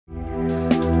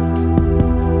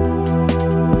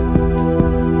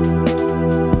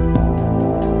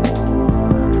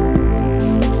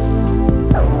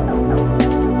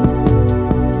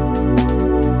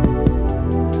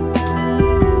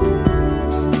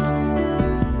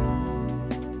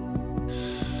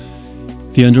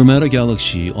The Andromeda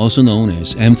Galaxy, also known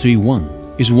as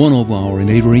M31, is one of our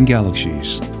neighboring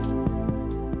galaxies.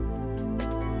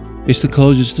 It's the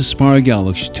closest spiral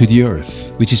galaxy to the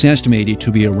Earth, which is estimated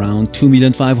to be around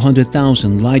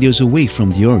 2,500,000 light-years away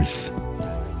from the Earth.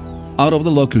 Out of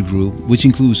the local group, which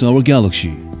includes our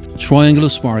galaxy, triangular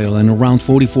spiral, and around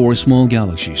 44 small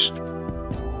galaxies,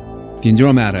 the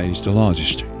Andromeda is the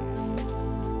largest.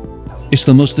 It's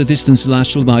the most distant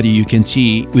celestial body you can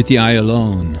see with the eye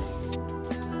alone.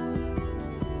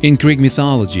 In Greek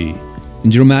mythology,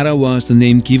 Andromeda was the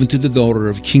name given to the daughter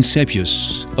of King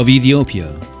Cepheus of Ethiopia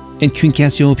and Queen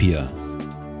Cassiopeia.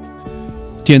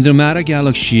 The Andromeda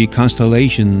Galaxy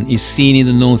constellation is seen in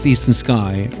the northeastern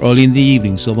sky early in the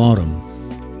evenings of autumn.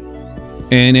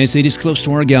 And as it is close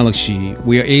to our galaxy,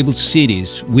 we are able to see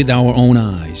this with our own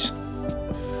eyes.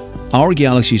 Our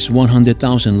galaxy is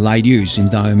 100,000 light-years in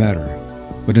diameter,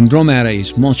 but Andromeda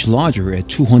is much larger at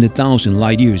 200,000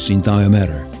 light-years in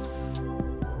diameter.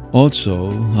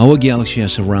 Also, our galaxy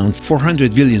has around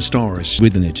 400 billion stars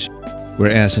within it,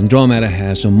 whereas Andromeda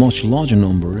has a much larger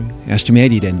number,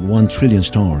 estimated at 1 trillion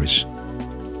stars.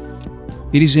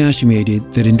 It is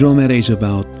estimated that Andromeda is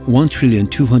about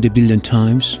 1,200 billion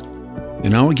times,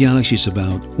 and our galaxy is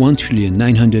about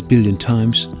 1,900 billion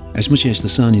times as much as the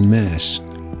Sun in mass.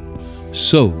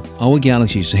 So, our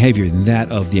galaxy is heavier than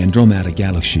that of the Andromeda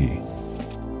Galaxy.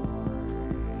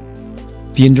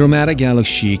 The Andromeda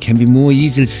Galaxy can be more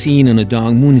easily seen on a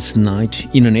dark moonless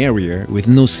night in an area with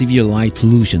no severe light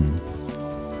pollution.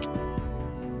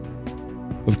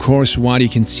 Of course, what you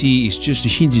can see is just a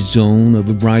hinged zone of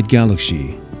a bright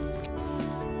galaxy.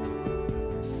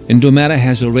 Andromeda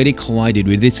has already collided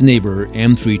with its neighbor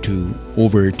M32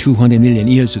 over 200 million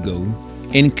years ago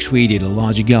and created a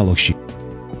large galaxy.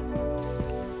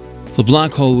 The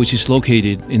black hole, which is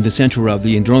located in the center of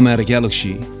the Andromeda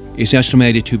Galaxy, is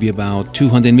estimated to be about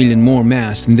 200 million more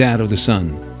mass than that of the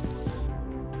Sun.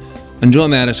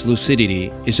 Andromeda's lucidity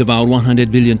is about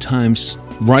 100 billion times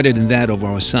brighter than that of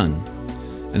our Sun,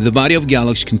 and the body of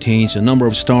galaxy contains a number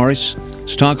of stars,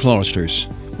 star clusters,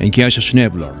 and gaseous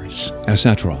nebulas,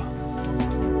 etc.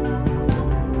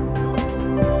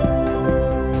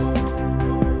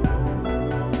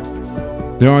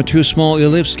 There are two small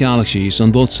ellipse galaxies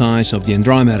on both sides of the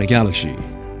Andromeda Galaxy.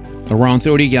 Around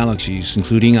 30 galaxies,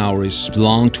 including ours,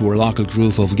 belong to a local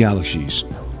group of galaxies.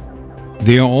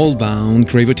 They are all bound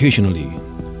gravitationally.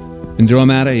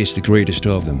 Andromeda is the greatest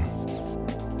of them.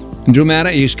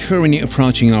 Andromeda is currently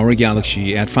approaching our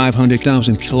galaxy at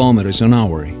 500,000 kilometers an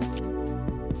hour,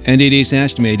 and it is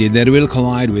estimated that it will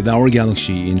collide with our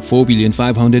galaxy in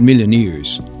 4,500,000,000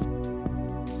 years.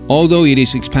 Although it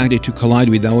is expected to collide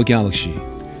with our galaxy,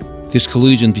 this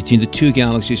collision between the two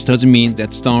galaxies doesn't mean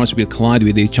that stars will collide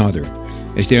with each other,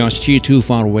 as they are still too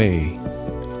far away.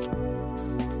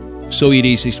 So it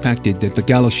is expected that the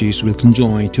galaxies will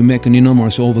conjoin to make an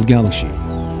enormous oval galaxy.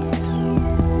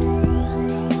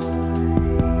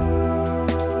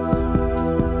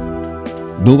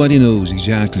 Nobody knows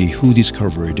exactly who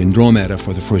discovered Andromeda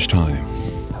for the first time.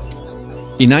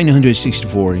 In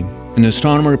 964, an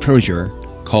astronomer Persia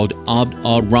called Abd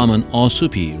al-Rahman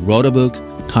al-Sufi wrote a book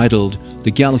titled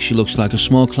 "The Galaxy Looks Like a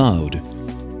Small Cloud."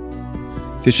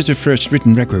 This is the first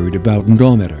written record about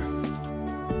Andromeda.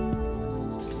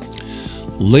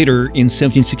 Later, in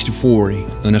 1764,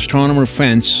 an astronomer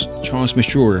France, Charles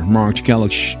Messier, marked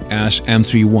galaxy as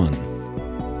M31.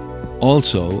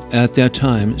 Also, at that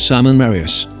time, Simon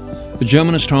Marius, a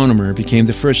German astronomer, became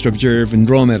the first to observe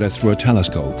Andromeda through a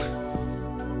telescope.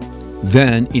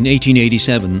 Then, in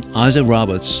 1887, Isaac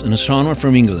Roberts, an astronomer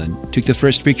from England, took the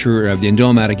first picture of the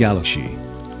Andromeda Galaxy.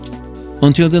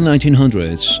 Until the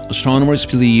 1900s, astronomers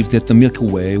believed that the Milky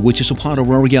Way, which is a part of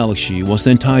our galaxy, was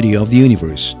the entirety of the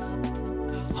universe.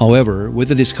 However, with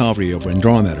the discovery of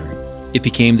Andromeda, it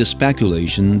became the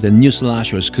speculation that new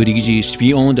celestials could exist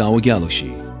beyond our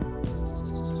galaxy.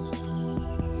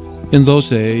 In those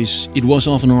days, it was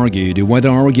often argued whether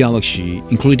our galaxy,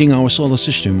 including our solar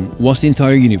system, was the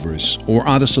entire universe, or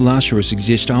other celestials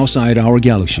exist outside our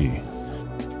galaxy.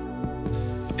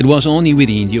 It was only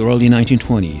within the early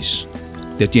 1920s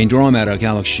that the Andromeda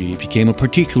Galaxy became of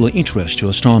particular interest to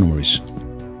astronomers.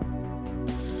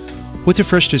 With the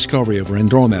first discovery of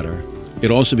Andromeda,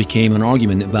 it also became an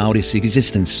argument about its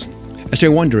existence, as they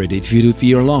wondered if it would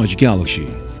be a large galaxy,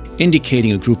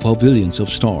 indicating a group of billions of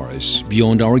stars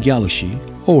beyond our galaxy,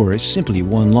 or simply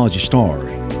one large star.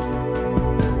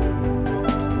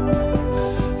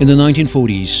 In the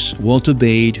 1940s, Walter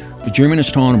Baade, a German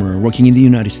astronomer working in the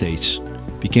United States,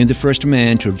 became the first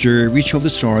man to observe each of the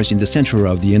stars in the center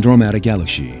of the Andromeda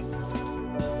Galaxy.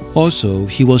 Also,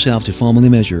 he was able to formally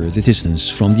measure the distance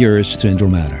from the Earth to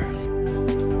Andromeda.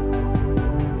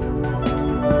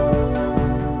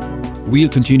 we'll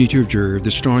continue to observe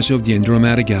the stars of the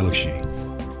Andromeda Galaxy.